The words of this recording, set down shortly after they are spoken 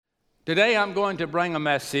Today I'm going to bring a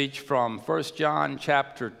message from 1 John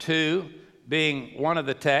chapter 2, being one of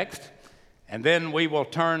the texts, and then we will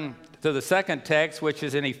turn to the second text, which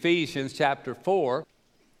is in Ephesians chapter 4.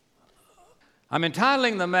 I'm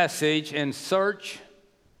entitling the message, In Search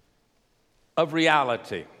of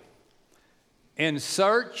Reality. In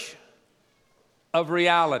Search of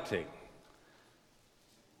Reality.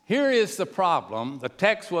 Here is the problem. The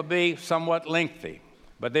text will be somewhat lengthy,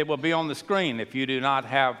 but they will be on the screen if you do not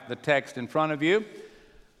have the text in front of you.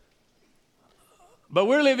 But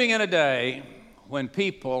we're living in a day when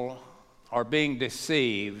people are being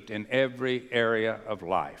deceived in every area of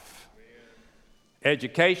life.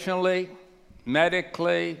 Educationally,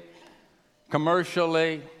 medically,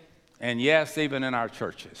 commercially, and yes, even in our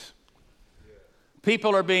churches.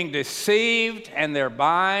 People are being deceived and they're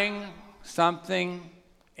buying something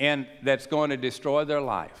that's going to destroy their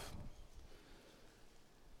life.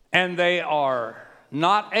 And they are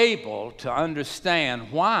not able to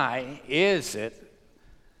understand why is it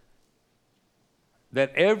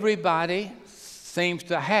that everybody seems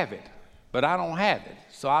to have it, but I don't have it,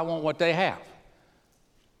 so I want what they have.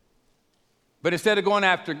 But instead of going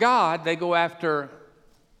after God, they go after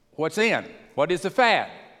what's in. What is the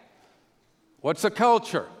fad? What's the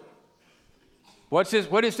culture? What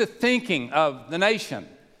is the thinking of the nation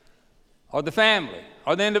or the family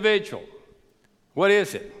or the individual? What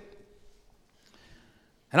is it?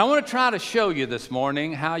 And I want to try to show you this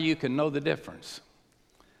morning how you can know the difference.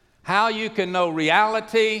 How you can know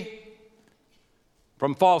reality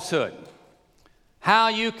from falsehood. How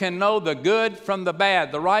you can know the good from the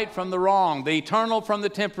bad, the right from the wrong, the eternal from the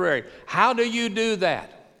temporary. How do you do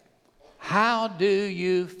that? How do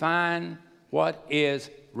you find what is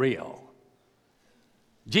real?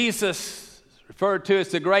 Jesus referred to as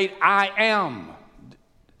the great I am.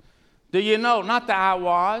 Do you know, not the I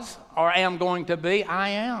was or am going to be, I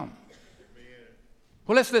am.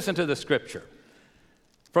 Well, let's listen to the scripture.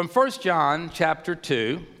 From 1 John chapter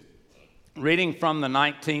 2, reading from the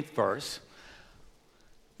 19th verse.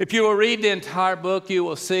 If you will read the entire book, you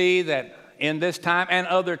will see that in this time and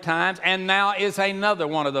other times, and now is another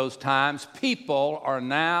one of those times, people are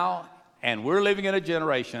now, and we're living in a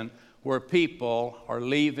generation where people are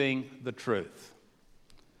leaving the truth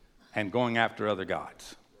and going after other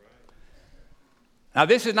gods. Now,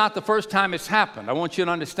 this is not the first time it's happened. I want you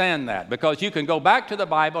to understand that, because you can go back to the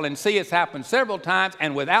Bible and see it's happened several times,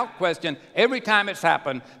 and without question, every time it's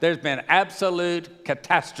happened, there's been absolute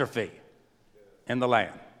catastrophe in the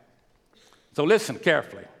land. So listen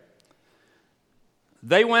carefully.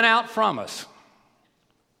 They went out from us,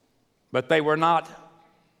 but they were not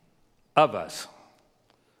of us.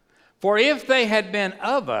 For if they had been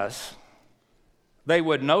of us, they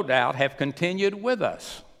would no doubt have continued with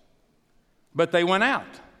us. But they went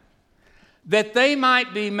out, that they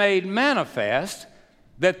might be made manifest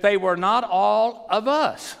that they were not all of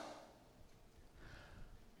us.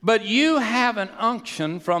 But you have an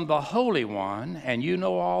unction from the Holy One, and you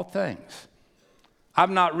know all things. I've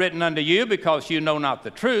not written unto you because you know not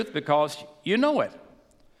the truth, because you know it.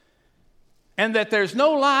 And that there's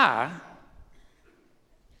no lie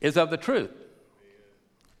is of the truth.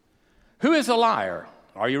 Who is a liar?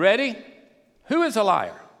 Are you ready? Who is a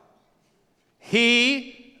liar?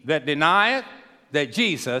 He that denieth that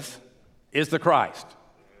Jesus is the Christ.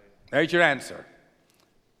 There's your answer.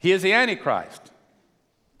 He is the Antichrist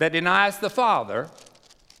that denieth the Father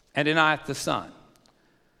and denieth the Son.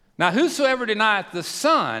 Now, whosoever denieth the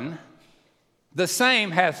Son, the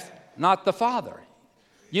same hath not the Father.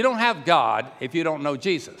 You don't have God if you don't know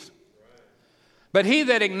Jesus. But he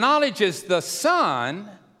that acknowledges the Son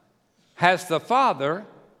has the Father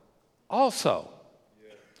also.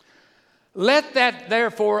 Let that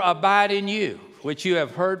therefore abide in you, which you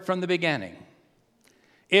have heard from the beginning.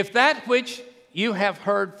 If that which you have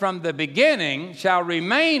heard from the beginning shall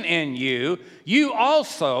remain in you, you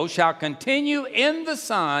also shall continue in the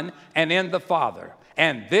Son and in the Father.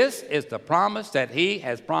 And this is the promise that he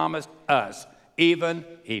has promised us, even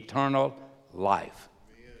eternal life.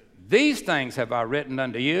 These things have I written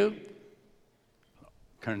unto you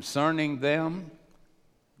concerning them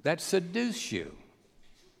that seduce you.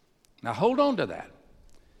 Now hold on to that.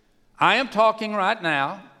 I am talking right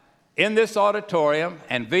now in this auditorium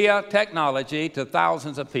and via technology to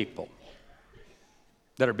thousands of people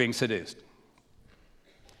that are being seduced.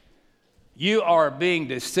 You are being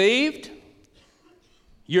deceived.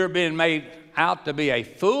 You're being made out to be a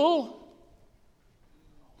fool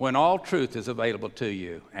when all truth is available to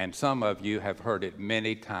you. And some of you have heard it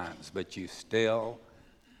many times, but you still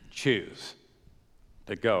choose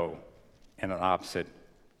to go in an opposite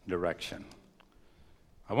direction.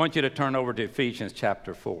 I want you to turn over to Ephesians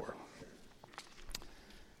chapter 4.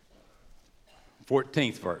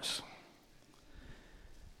 14th verse.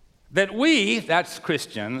 That we, that's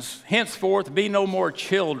Christians, henceforth be no more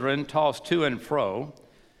children tossed to and fro,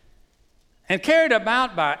 and carried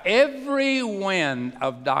about by every wind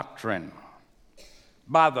of doctrine,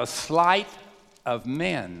 by the sleight of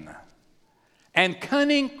men, and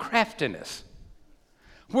cunning craftiness,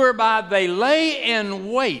 whereby they lay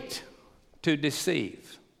in wait to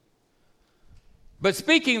deceive. But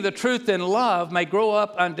speaking the truth in love may grow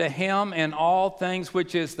up unto him in all things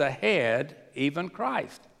which is the head, even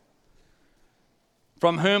Christ,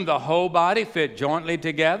 from whom the whole body fit jointly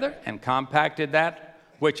together and compacted that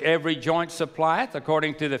which every joint supplieth,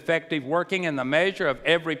 according to the effective working in the measure of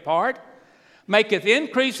every part, maketh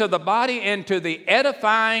increase of the body into the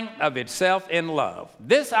edifying of itself in love.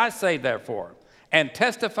 This I say therefore, and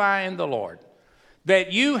testify in the Lord,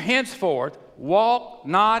 that you henceforth walk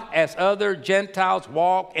not as other Gentiles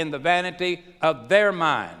walk in the vanity of their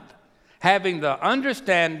mind, having the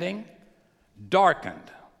understanding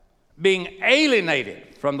darkened, being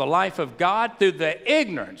alienated from the life of God through the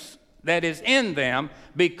ignorance that is in them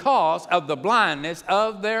because of the blindness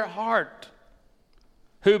of their heart,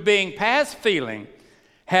 who being past feeling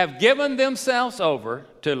have given themselves over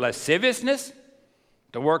to lasciviousness,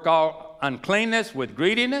 to work all uncleanness with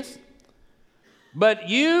greediness. But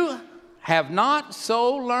you have not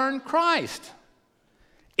so learned Christ,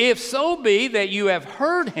 if so be that you have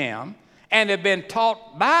heard him and have been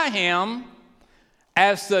taught by him,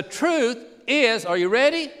 as the truth is, are you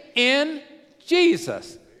ready? In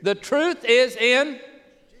Jesus. The truth is in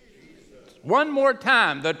Jesus. One more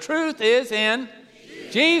time. The truth is in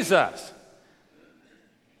Jesus.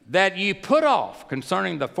 That ye put off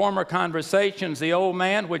concerning the former conversations the old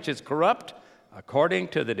man which is corrupt according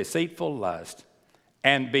to the deceitful lust,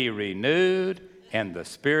 and be renewed in the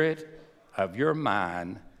spirit of your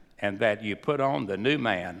mind, and that you put on the new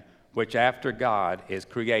man which after God is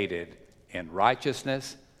created in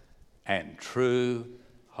righteousness and true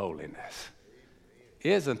holiness.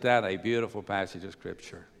 Isn't that a beautiful passage of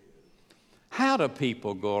Scripture? How do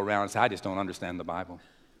people go around and say, I just don't understand the Bible?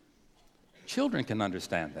 Children can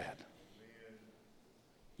understand that.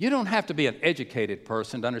 You don't have to be an educated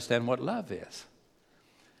person to understand what love is.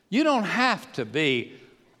 You don't have to be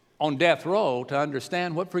on death row to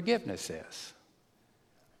understand what forgiveness is.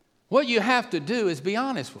 What you have to do is be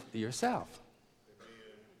honest with yourself.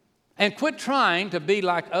 And quit trying to be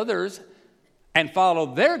like others and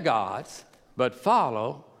follow their gods, but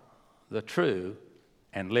follow the true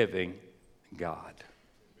and living God.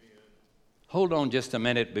 Hold on just a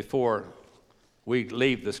minute before we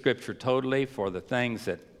leave the Scripture totally for the things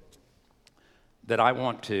that I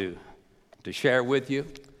want to share with you.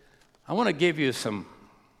 I want to give you some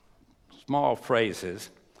small phrases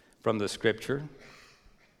from the Scripture,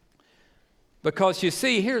 because you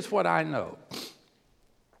see, here's what I know.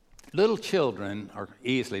 Little children are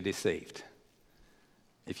easily deceived.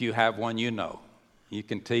 If you have one, you know. You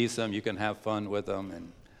can tease them, you can have fun with them,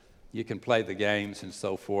 and you can play the games and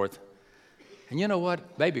so forth. And you know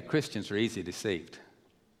what? Baby Christians are easily deceived.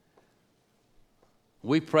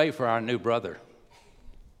 We pray for our new brother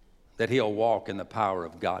that he'll walk in the power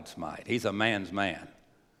of God's might. He's a man's man,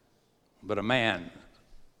 but a man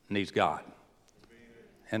needs God.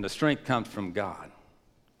 And the strength comes from God.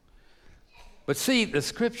 But see, the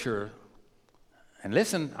Scripture, and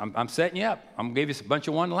listen, I'm setting you up. I'm going to give you a bunch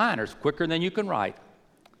of one-liners quicker than you can write.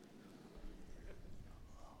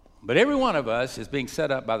 But every one of us is being set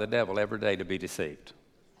up by the devil every day to be deceived.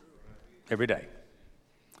 Every day.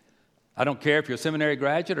 I don't care if you're a seminary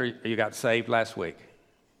graduate or you got saved last week.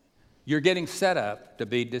 You're getting set up to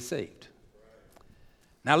be deceived.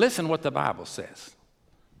 Now listen what the Bible says.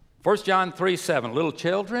 1 John 3:7, little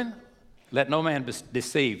children, let no man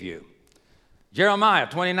deceive you. Jeremiah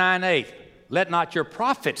 29:8, let not your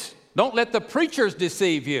prophets, don't let the preachers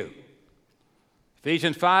deceive you.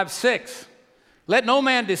 Ephesians 5:6, let no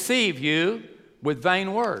man deceive you with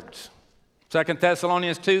vain words. 2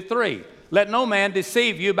 Thessalonians 2:3, let no man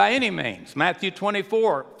deceive you by any means. Matthew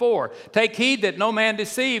 24:4, take heed that no man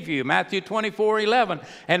deceive you. Matthew 24:11,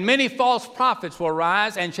 and many false prophets will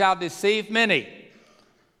rise and shall deceive many.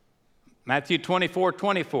 Matthew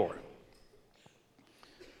 24:24.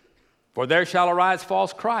 For there shall arise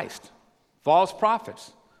false Christ, false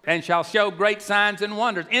prophets, and shall show great signs and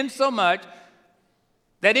wonders, insomuch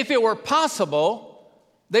that if it were possible,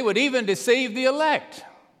 they would even deceive the elect.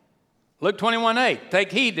 Luke 21:8,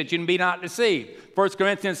 take heed that you be not deceived. 1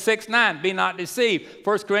 Corinthians 6:9, be not deceived.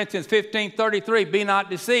 1 Corinthians 15:33, be not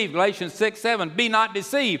deceived. Galatians 6:7, be not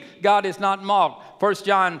deceived. God is not mocked. 1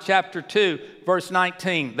 John chapter 2, verse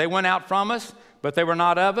 19, they went out from us, but they were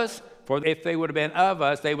not of us. For if they would have been of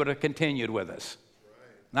us, they would have continued with us.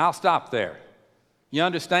 Now I'll stop there. You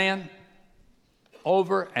understand?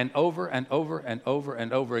 Over and over and over and over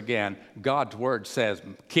and over again, God's word says,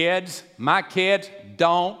 kids, my kids,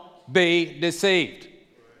 don't be deceived.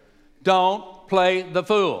 Don't play the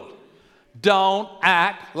fool. Don't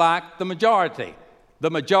act like the majority.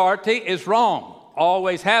 The majority is wrong.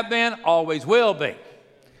 Always have been, always will be.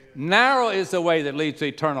 Narrow is the way that leads to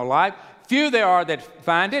eternal life. Few there are that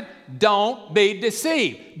find it. Don't be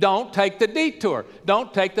deceived. Don't take the detour.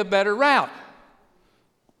 Don't take the better route.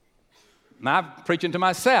 Now, I'm preaching to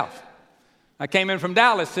myself. I came in from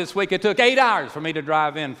Dallas this week. It took 8 hours for me to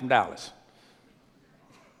drive in from Dallas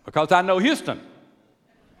because I know Houston.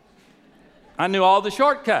 I knew all the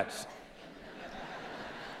shortcuts.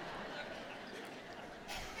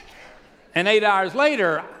 And 8 hours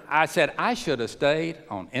later, I said, I should have stayed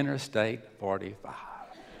on Interstate 45.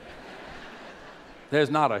 There's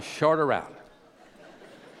not a shorter route.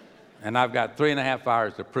 And I've got 3.5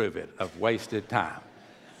 hours to prove it of wasted time.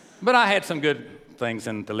 But I had some good things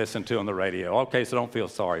to listen to on the radio. Okay, so don't feel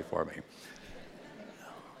sorry for me.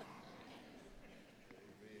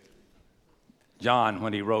 John,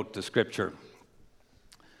 when he wrote the scripture,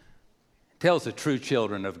 tells the true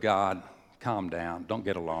children of God, calm down, don't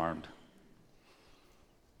get alarmed.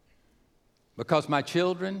 Because my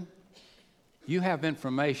children, you have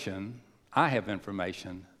information, I have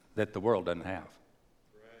information that the world doesn't have.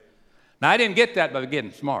 Now, I didn't get that by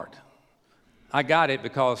getting smart. I got it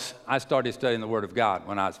because I started studying the Word of God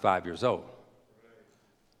when I was 5 years old.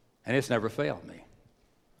 And it's never failed me.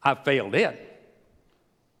 I've failed it,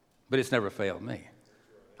 but it's never failed me.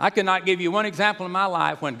 I cannot give you one example in my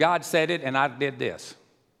life when God said it and I did this.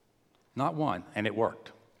 Not one, and it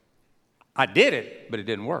worked. I did it, but it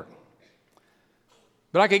didn't work.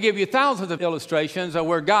 But I could give you thousands of illustrations of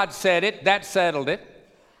where God said it, that settled it,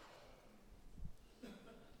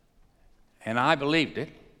 and I believed it.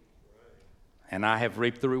 And I have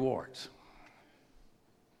reaped the rewards.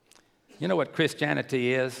 You know what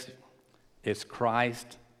Christianity is? It's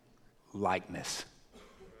Christ likeness.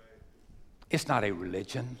 It's not a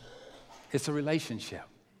religion. It's a relationship.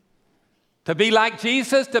 To be like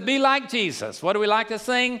Jesus, to be like Jesus. What do we like to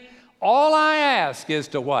sing? All I ask is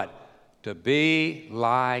to what? To be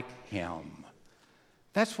like him.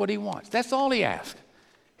 That's what he wants. That's all he asks.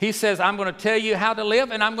 He says, I'm going to tell you how to live,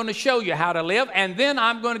 and I'm going to show you how to live, and then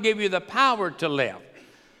I'm going to give you the power to live.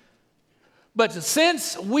 But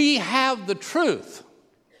since we have the truth,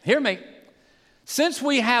 hear me, since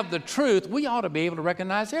we have the truth, we ought to be able to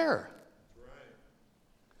recognize error.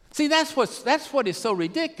 See, that's what is so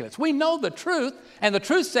ridiculous. We know the truth, and the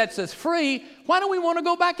truth sets us free. Why do we want to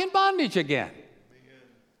go back in bondage again?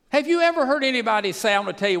 Have you ever heard anybody say, I'm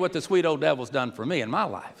going to tell you what the sweet old devil's done for me in my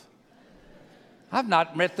life? I've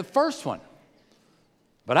not met the first one,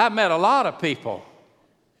 but I've met a lot of people,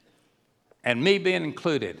 and me being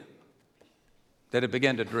included, that have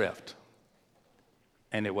begun to drift,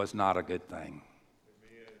 and it was not a good thing.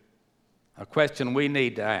 A question we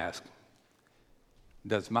need to ask,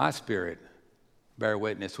 does my spirit bear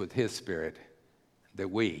witness with his spirit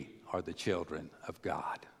that we are the children of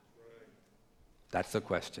God? That's the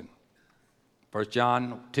question. 1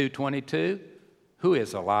 John 2:22, who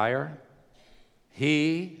is a liar?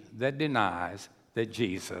 He that denies that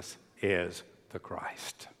Jesus is the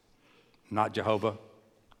Christ. Not Jehovah,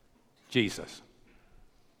 Jesus.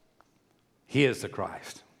 He is the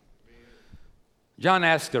Christ. John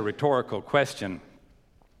asked a rhetorical question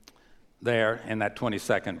there in that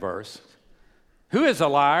 22nd verse. Who is a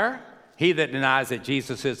liar? He that denies that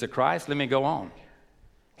Jesus is the Christ. Let me go on.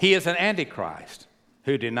 He is an antichrist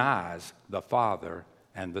who denies the Father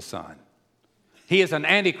and the Son. He is an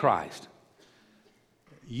antichrist.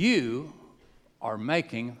 You are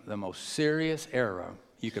making the most serious error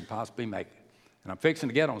you could possibly make. And I'm fixing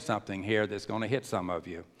to get on something here that's going to hit some of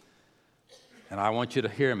you. And I want you to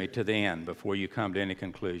hear me to the end before you come to any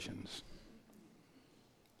conclusions.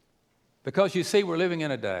 Because you see, we're living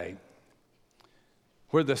in a day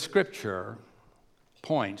where the Scripture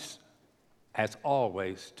points, as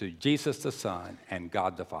always, to Jesus the Son and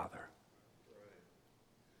God the Father.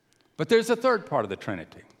 But there's a third part of the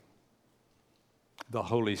Trinity. The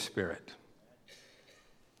Holy Spirit.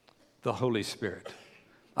 The Holy Spirit.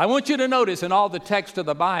 I want you to notice in all the text of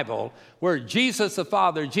the Bible where Jesus the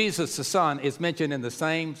Father, Jesus the Son is mentioned in the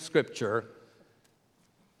same scripture,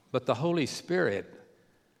 but the Holy Spirit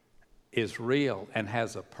is real and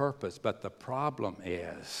has a purpose. But the problem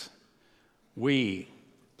is we,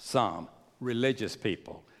 some religious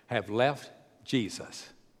people, have left Jesus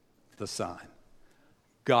the Son,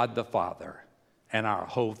 God the Father, and our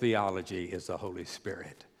whole theology is the Holy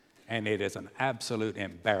Spirit. And it is an absolute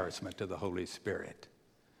embarrassment to the Holy Spirit.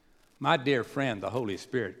 My dear friend, the Holy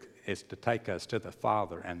Spirit is to take us to the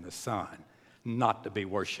Father and the Son, not to be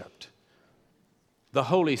worshiped. The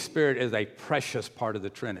Holy Spirit is a precious part of the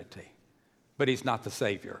Trinity, but he's not the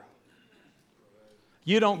Savior.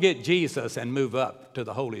 You don't get Jesus and move up to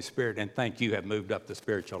the Holy Spirit and think you have moved up the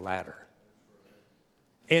spiritual ladder.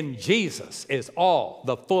 In Jesus is all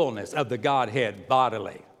the fullness of the Godhead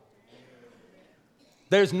bodily.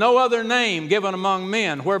 There's no other name given among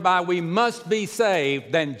men whereby we must be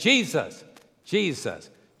saved than Jesus. Jesus,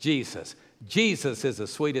 Jesus. Jesus is the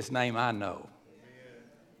sweetest name I know.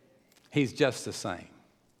 He's just the same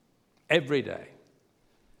every day.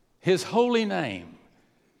 His holy name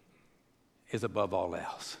is above all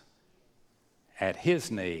else. At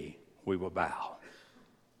his knee we will bow.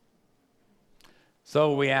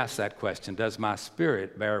 So we ask that question, does my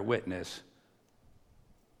spirit bear witness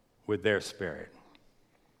with their spirit?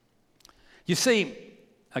 You see,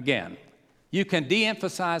 again, you can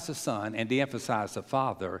de-emphasize the Son and de-emphasize the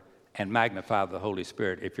Father and magnify the Holy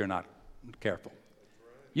Spirit if you're not careful.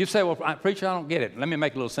 You say, well, preacher, I don't get it. Let me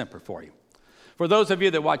make it a little simpler for you. For those of you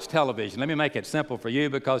that watch television, let me make it simple for you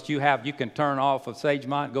because you can turn off of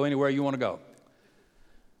Sagemont and go anywhere you want to go.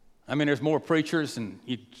 I mean, there's more preachers and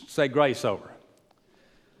you say grace over.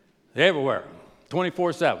 They're everywhere,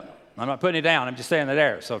 24/7. I'm not putting it down. I'm just saying that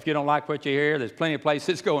there. So if you don't like what you hear, there's plenty of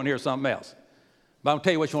places to go and hear something else. But I'll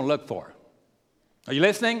tell you what you want to look for. Are you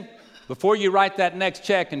listening? Before you write that next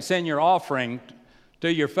check and send your offering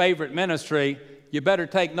to your favorite ministry, you better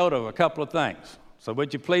take note of a couple of things. So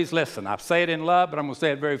would you please listen? I say it in love, but I'm going to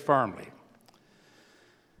say it very firmly.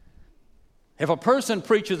 If a person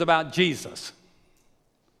preaches about Jesus,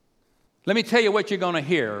 let me tell you what you're going to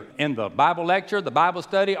hear in the Bible lecture, the Bible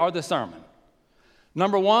study, or the sermon.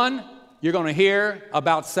 Number one, you're going to hear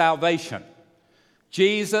about salvation.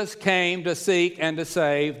 Jesus came to seek and to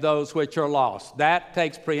save those which are lost. That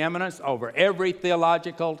takes preeminence over every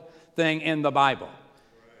theological thing in the Bible.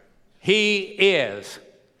 He is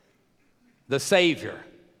the Savior.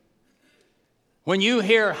 When you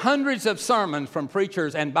hear hundreds of sermons from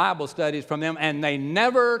preachers and Bible studies from them and they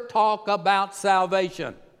never talk about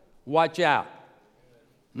salvation, watch out.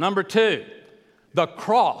 Number two, the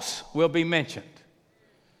cross will be mentioned.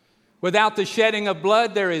 Without the shedding of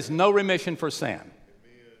blood, there is no remission for sin.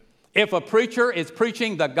 If a preacher is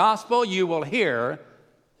preaching the gospel, you will hear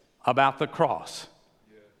about the cross.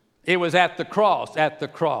 It was at the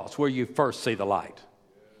cross where you first see the light.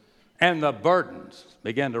 And the burdens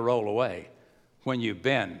begin to roll away when you've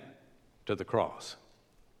been to the cross.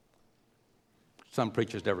 Some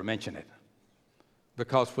preachers never mention it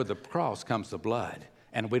because with the cross comes the blood,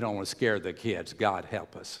 and we don't want to scare the kids. God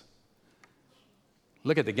help us.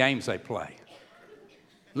 Look at the games they play.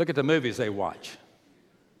 Look at the movies they watch.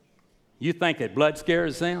 You think that blood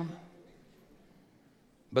scares them?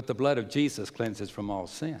 But the blood of Jesus cleanses from all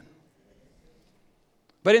sin.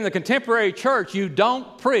 But in the contemporary church, you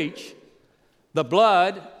don't preach the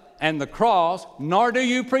blood and the cross, nor do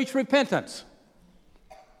you preach repentance.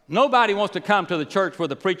 Nobody wants to come to the church where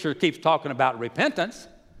the preacher keeps talking about repentance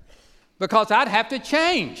because I'd have to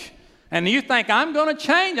change. And you think I'm going to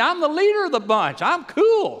change? I'm the leader of the bunch. I'm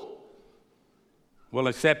cool. Well,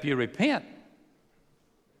 except you repent,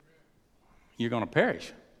 you're going to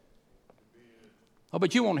perish. Oh,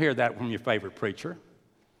 but you won't hear that from your favorite preacher.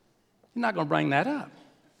 You're not going to bring that up.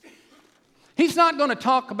 He's not going to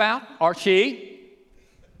talk about, or she,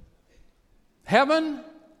 heaven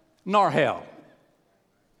nor hell.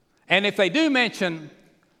 And if they do mention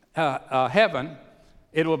heaven,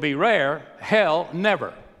 it will be rare. Hell,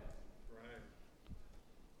 never.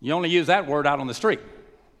 You only use that word out on the street.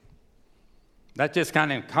 That's just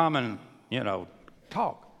kind of common,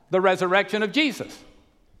 talk. The resurrection of Jesus.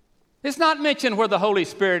 It's not mentioned where the Holy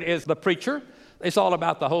Spirit is the preacher. It's all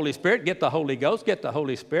about the Holy Spirit. Get the Holy Ghost, get the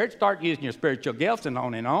Holy Spirit. Start using your spiritual gifts and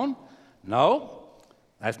on and on. No,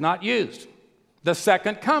 that's not used. The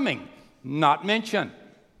second coming, not mentioned.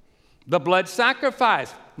 The blood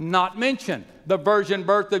sacrifice, not mentioned. The virgin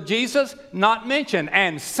birth of Jesus, not mentioned.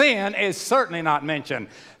 And sin is certainly not mentioned.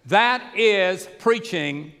 That is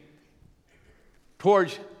preaching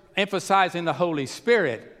towards emphasizing the Holy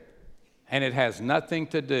Spirit, and it has nothing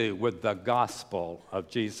to do with the gospel of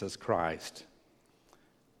Jesus Christ.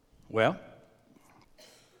 Well,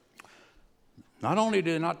 not only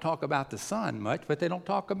do they not talk about the Son much, but they don't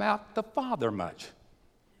talk about the Father much.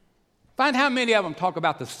 Find how many of them talk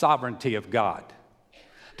about the sovereignty of God.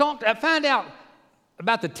 Find out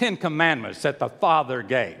about the 10 Commandments that the Father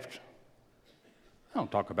gave. I don't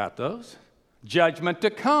talk about those. Judgment to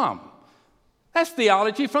come. That's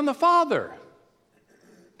theology from the Father.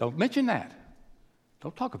 Don't mention that.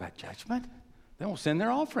 Don't talk about judgment. They won't send their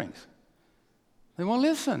offerings. They won't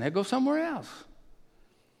listen. They go somewhere else.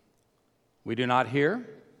 We do not hear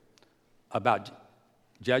about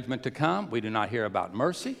judgment to come. We do not hear about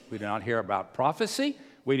mercy. We do not hear about prophecy.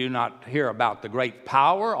 We do not hear about the great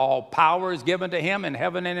power. All power is given to him in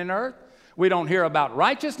heaven and in earth. We don't hear about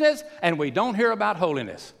righteousness, and we don't hear about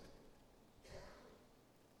holiness.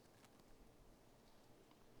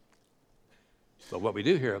 But what we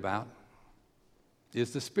do hear about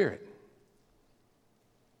is the Spirit.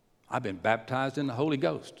 I've been baptized in the Holy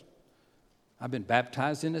Ghost. I've been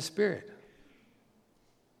baptized in the Spirit.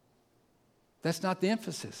 That's not the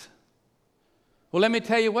emphasis. Well, let me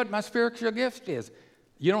tell you what my spiritual gift is.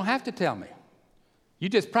 You don't have to tell me. You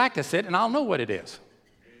just practice it, and I'll know what it is.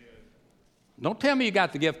 Don't tell me you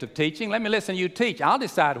got the gift of teaching. Let me listen to you teach. I'll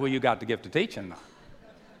decide whether you got the gift of teaching.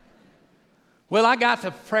 Well, I got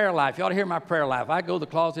the prayer life. You ought to hear my prayer life. I go to the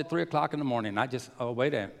closet at 3 o'clock in the morning, and I just,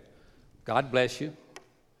 wait a minute. God bless you.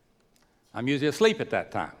 I'm usually asleep at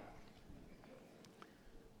that time.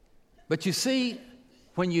 But you see,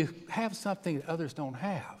 when you have something that others don't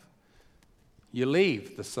have, you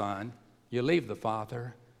leave the Son, you leave the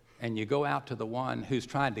Father, and you go out to the one who's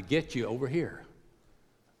trying to get you over here.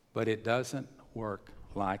 But it doesn't work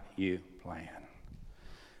like you plan.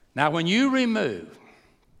 Now, when you remove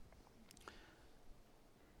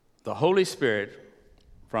the Holy Spirit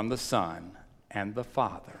from the Son and the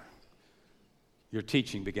Father, your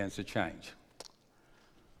teaching begins to change.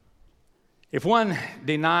 If one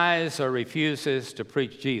denies or refuses to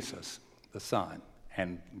preach Jesus, the Son,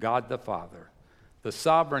 and God the Father, the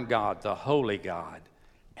sovereign God, the holy God,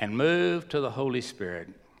 and move to the Holy Spirit,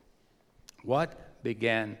 what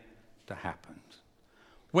began to happen?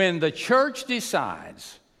 When the church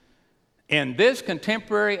decides, in this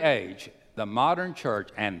contemporary age, the modern church,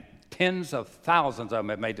 and tens of thousands of them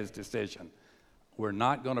have made this decision, we're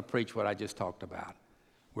not going to preach what I just talked about.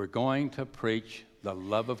 We're going to preach the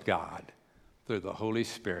love of God through the Holy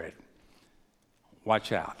Spirit.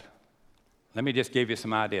 Watch out. Let me just give you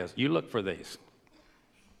some ideas. You look for these.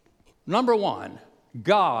 Number one,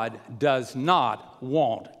 God does not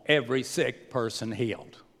want every sick person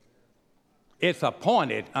healed. It's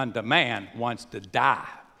appointed unto man wants to die.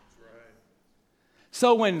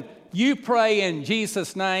 So when you pray in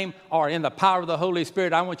Jesus' name or in the power of the Holy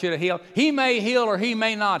Spirit, I want you to heal, he may heal or he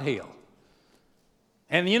may not heal.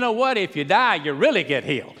 And you know what? If you die, you really get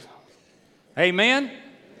healed. Amen?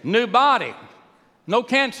 New body. No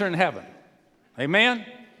cancer in heaven. Amen?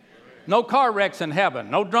 No car wrecks in heaven.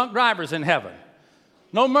 No drunk drivers in heaven.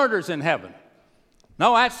 No murders in heaven.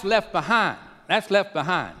 No, that's left behind. That's left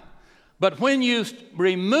behind. But when you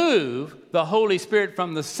remove the Holy Spirit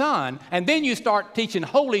from the Son, and then you start teaching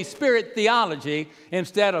Holy Spirit theology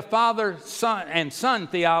instead of Father, Son, and Son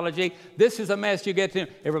theology, this is a mess you get to.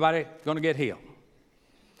 Everybody going to get healed.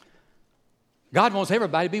 God wants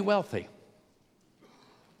everybody to be wealthy.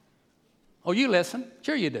 Oh, you listen?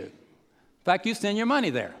 Sure you do. In fact, you send your money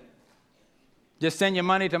there. Just send your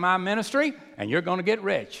money to my ministry, and you're going to get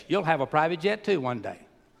rich. You'll have a private jet, too, one day.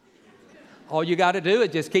 All you got to do is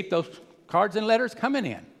just keep those cards and letters coming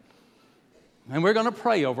in. And we're going to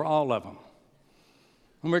pray over all of them.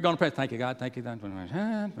 And we're going to pray, thank you, God, thank you.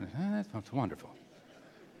 That's wonderful.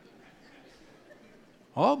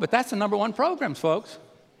 Oh, but that's the number one programs, folks.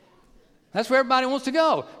 That's where everybody wants to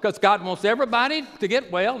go, because God wants everybody to get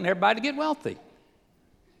well and everybody to get wealthy.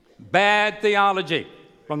 Bad theology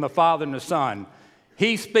from the Father and the Son.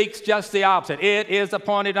 He speaks just the opposite. It is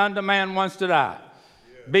appointed unto man once to die.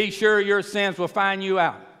 Be sure your sins will find you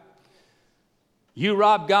out. You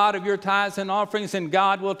rob God of your tithes and offerings, and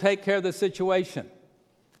God will take care of the situation.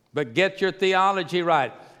 But get your theology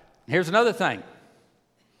right. Here's another thing.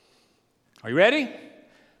 Are you ready?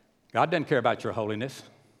 God doesn't care about your holiness.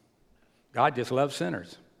 God just loves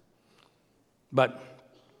sinners. But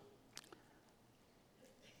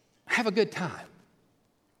have a good time.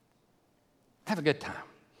 Have a good time.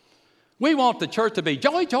 We want the church to be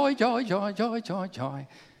joy, joy, joy, joy, joy, joy, joy.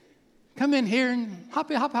 Come in here and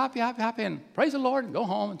happy, happy, happy, happy, happy, and praise the Lord and go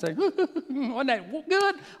home and say, wasn't that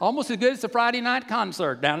good? Almost as good as the Friday night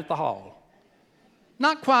concert down at the hall.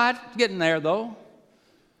 Not quite getting there, though.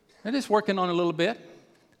 They're just working on it a little bit.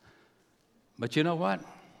 But you know what?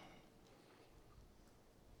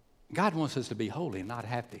 God wants us to be holy, not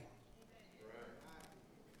happy.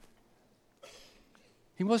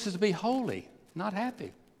 He wants us to be holy, not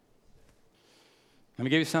happy. Let me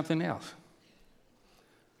give you something else.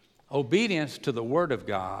 Obedience to the Word of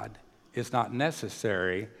God is not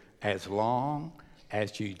necessary as long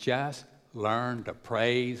as you just learn to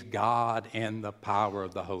praise God in the power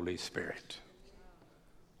of the Holy Spirit.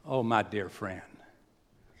 Oh, my dear friend,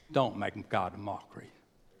 don't make God a mockery.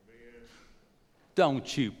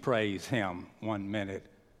 Don't you praise him one minute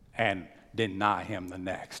and deny him the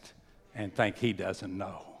next and think he doesn't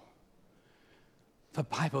know. The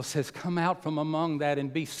Bible says, come out from among that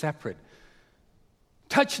and be separate.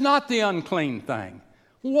 Touch not the unclean thing.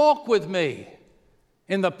 Walk with me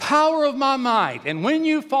in the power of my might. And when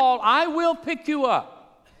you fall, I will pick you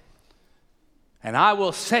up. And I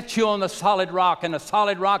will set you on the solid rock. And the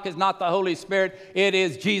solid rock is not the Holy Spirit. It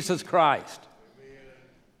is Jesus Christ. Amen.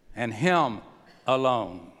 And him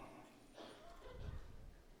alone.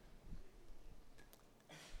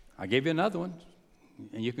 I gave you another one.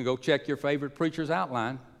 And you can go check your favorite preacher's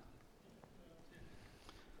outline.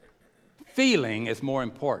 Feeling is more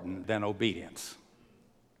important than obedience.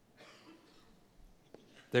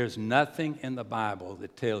 There's nothing in the Bible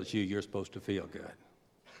that tells you you're supposed to feel good.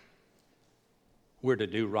 We're to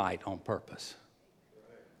do right on purpose.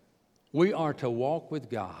 We are to walk with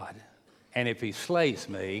God, and if he slays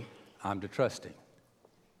me, I'm to trust him.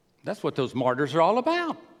 That's what those martyrs are all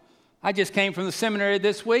about. I just came from the seminary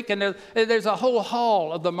this week, and there's a whole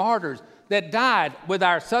hall of the martyrs that died with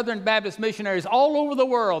our Southern Baptist missionaries all over the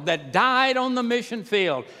world that died on the mission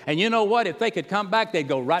field. And you know what? If they could come back, they'd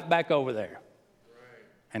go right back over there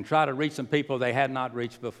and try to reach some people they had not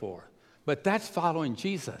reached before. But that's following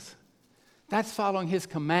Jesus. That's following his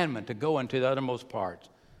commandment to go into the uttermost parts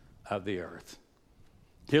of the earth.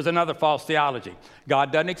 Here's another false theology.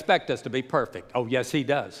 God doesn't expect us to be perfect. Oh, yes, he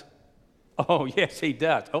does. Oh, yes, he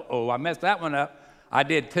does. Oh, I messed that one up. I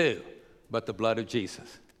did too. But the blood of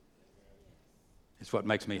Jesus is what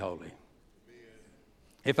makes me holy.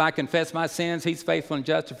 If I confess my sins, he's faithful and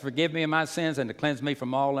just to forgive me of my sins and to cleanse me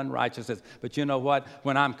from all unrighteousness. But you know what?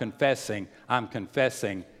 When I'm confessing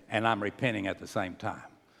and I'm repenting at the same time.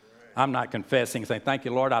 I'm not confessing, saying, thank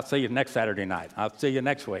you, Lord, I'll see you next Saturday night. I'll see you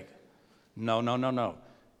next week. No.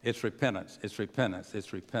 It's repentance. It's repentance.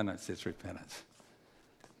 It's repentance. It's repentance.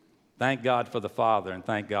 Thank God for the Father and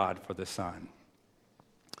thank God for the Son.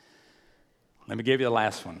 Let me give you the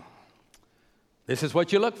last one. This is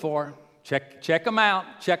what you look for. Check them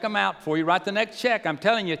out. Check them out before you write the next check. I'm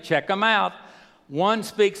telling you, check them out. One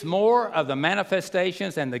speaks more of the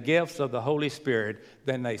manifestations and the gifts of the Holy Spirit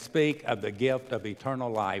than they speak of the gift of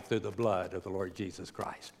eternal life through the blood of the Lord Jesus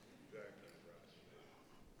Christ.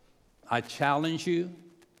 I challenge you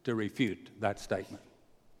to refute that statement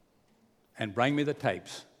and bring me the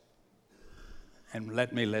tapes and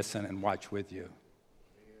let me listen and watch with you.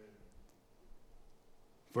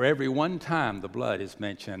 For every one time the blood is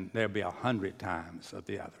mentioned, there'll be 100 times of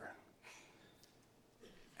the other.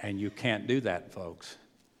 And you can't do that, folks,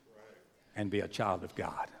 and be a child of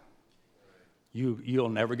God. You'll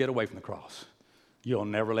never get away from the cross. You'll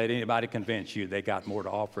never let anybody convince you they got more to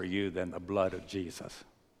offer you than the blood of Jesus.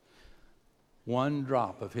 One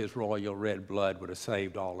drop of his royal red blood would have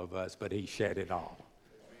saved all of us, but he shed it all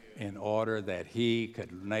in order that he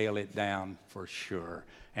could nail it down for sure.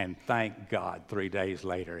 And thank God, 3 days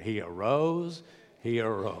later, he arose.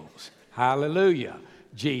 Hallelujah.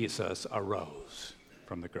 Jesus arose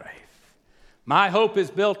from the grave. My hope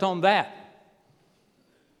is built on that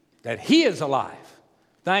he is alive.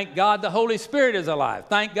 Thank God the Holy Spirit is alive.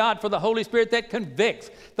 Thank God for the Holy Spirit that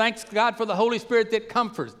convicts. Thanks God for the Holy Spirit that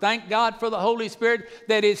comforts. Thank God for the Holy Spirit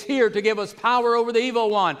that is here to give us power over the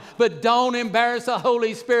evil one. But don't embarrass the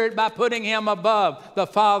Holy Spirit by putting him above the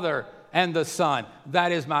Father and the Son.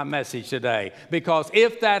 That is my message today. Because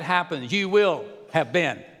if that happens, you will have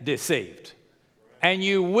been deceived. And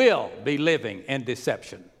you will be living in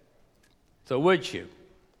deception. So would you?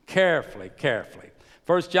 Carefully.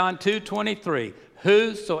 1 John 2:23.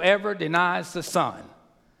 Whosoever denies the Son,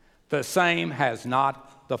 the same has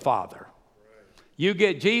not the Father. You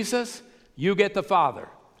get Jesus, you get the Father,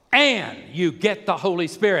 and you get the Holy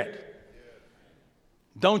Spirit.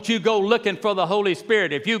 Don't you go looking for the Holy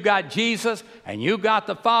Spirit. If you got Jesus and you got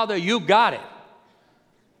the Father, you got it.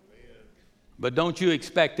 But don't you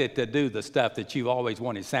expect it to do the stuff that you've always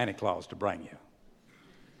wanted Santa Claus to bring you.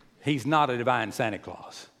 He's not a divine Santa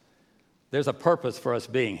Claus. There's a purpose for us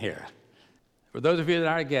being here. For those of you that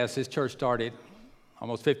are our guests, this church started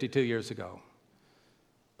almost 52 years ago.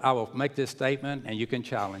 I will make this statement, and you can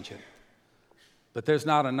challenge it. But there's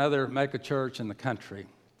not another mega church in the country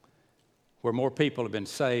where more people have been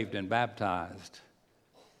saved and baptized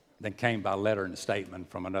than came by letter and statement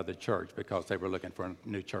from another church because they were looking for a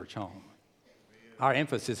new church home. Our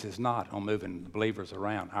emphasis is not on moving believers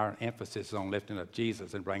around. Our emphasis is on lifting up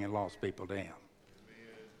Jesus and bringing lost people to him.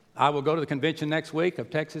 I will go to the convention next week of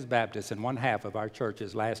Texas Baptists, and 1/2 of our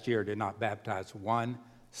churches last year did not baptize one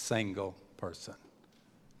single person.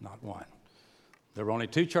 Not one. There were only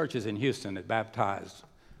 2 churches in Houston that baptized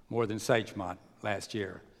more than Sagemont last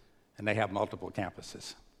year, and they have multiple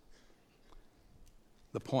campuses.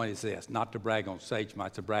 The point is this, not to brag on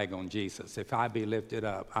Sagemite, to brag on Jesus. If I be lifted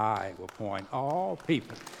up, I will point all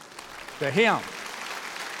people to Him,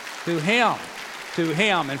 to Him, to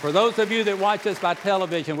Him. And for those of you that watch us by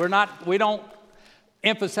television, we don't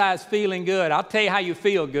emphasize feeling good. I'll tell you how you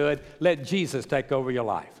feel good. Let Jesus take over your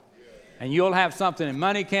life. And you'll have something that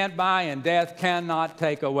money can't buy and death cannot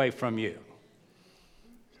take away from you.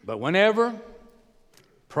 But whenever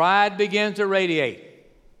pride begins to radiate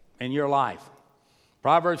in your life,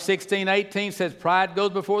 Proverbs 16:18 says, pride goes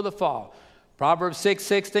before the fall. Proverbs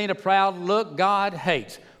 6:16, a proud look God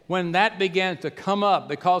hates. When that begins to come up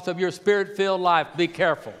because of your spirit-filled life, be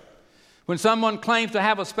careful. When someone claims to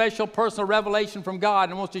have a special personal revelation from God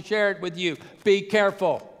and wants to share it with you, be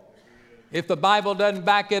careful. If the Bible doesn't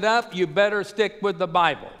back it up, you better stick with the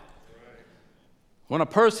Bible. When a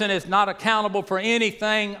person is not accountable for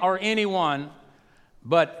anything or anyone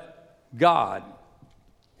but God,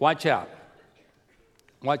 watch out.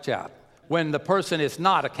 Watch out. When the person is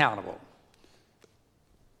not accountable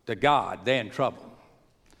to God, they're in trouble.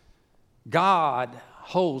 God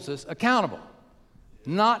holds us accountable,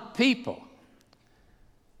 not people.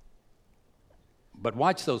 But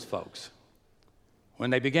watch those folks.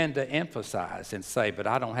 When they begin to emphasize and say, but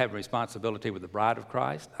I don't have a responsibility with the bride of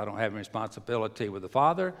Christ, I don't have a responsibility with the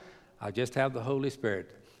Father, I just have the Holy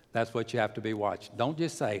Spirit. That's what you have to be watched. Don't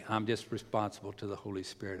just say, I'm just responsible to the Holy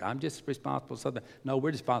Spirit. I'm just responsible for something. No,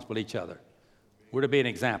 we're responsible to each other. We're to be an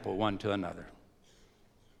example one to another.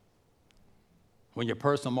 When your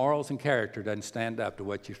personal morals and character doesn't stand up to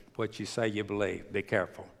what you say you believe, be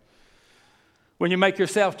careful. When you make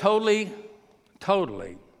yourself totally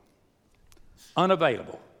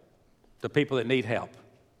unavailable to people that need help,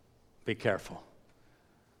 be careful.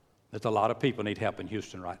 There's a lot of people need help in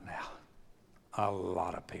Houston right now. A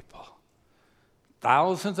lot of people.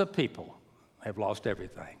 Thousands of people have lost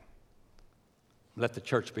everything. Let the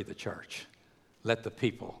church be the church. Let the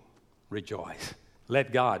people rejoice.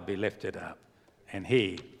 Let God be lifted up, and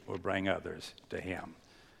He will bring others to Him.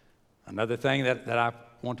 Another thing that I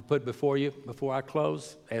want to put before you before I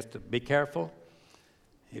close is to be careful.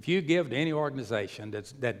 If you give to any organization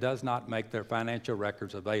that does not make their financial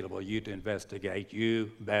records available you to investigate, you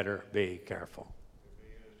better be careful.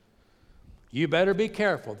 You better be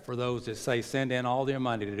careful for those that say send in all their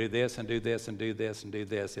money to do this and do this and do this and do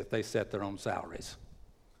this if they set their own salaries.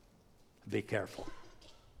 Be careful.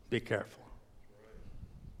 Be careful.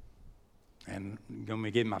 And let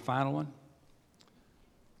me give you my final one.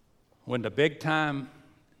 When the big-time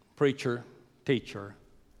preacher, teacher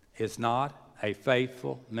is not a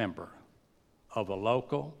faithful member of a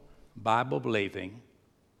local, Bible-believing,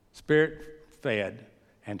 Spirit-fed,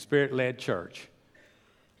 and Spirit-led church,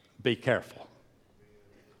 be careful.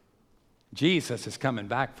 Jesus is coming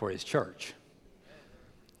back for His church.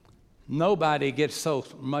 Nobody gets so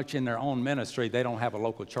much in their own ministry they don't have a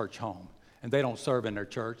local church home. And they don't serve in their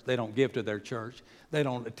church. They don't give to their church. They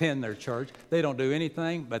don't attend their church. They don't do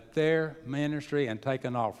anything but their ministry and take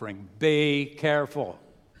an offering. Be careful.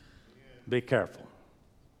 Be careful.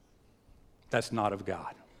 That's not of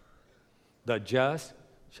God. The just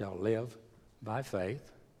shall live by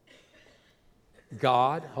faith.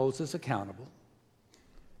 God holds us accountable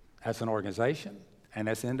as an organization and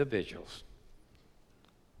as individuals.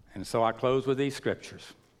 And so I close with these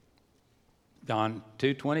scriptures. John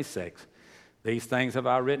 2:26. These things have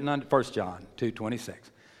I written unto, 1 John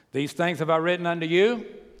 2:26. These things have I written unto you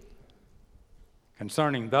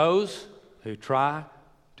concerning those who try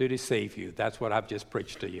to deceive you. That's what I've just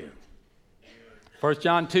preached to you. 1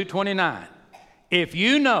 John 2:29. If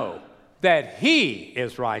you know that He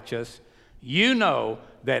is righteous, you know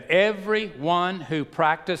that everyone who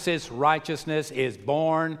practices righteousness is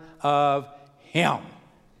born of Him.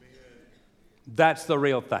 That's the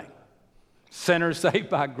real thing. Sinners saved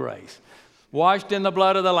by grace, washed in the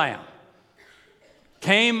blood of the Lamb,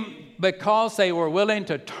 came because they were willing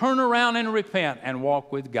to turn around and repent and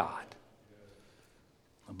walk with God.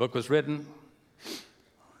 The book was written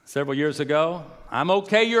several years ago. I'm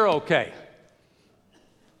okay, you're okay.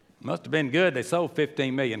 Must have been good. They sold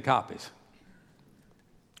 15 million copies.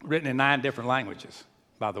 Written in 9 different languages,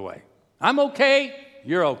 by the way. I'm okay,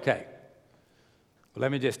 you're okay. But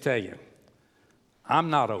let me just tell you, I'm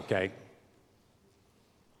not okay.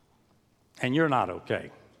 And you're not okay.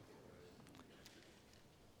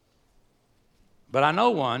 But I know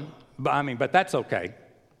one, but that's okay.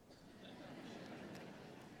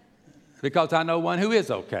 Because I know one who is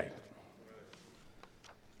okay.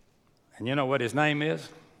 And you know what His name is?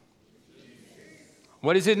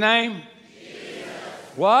 What is His name? Jesus.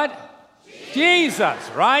 What? Jesus,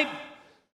 right?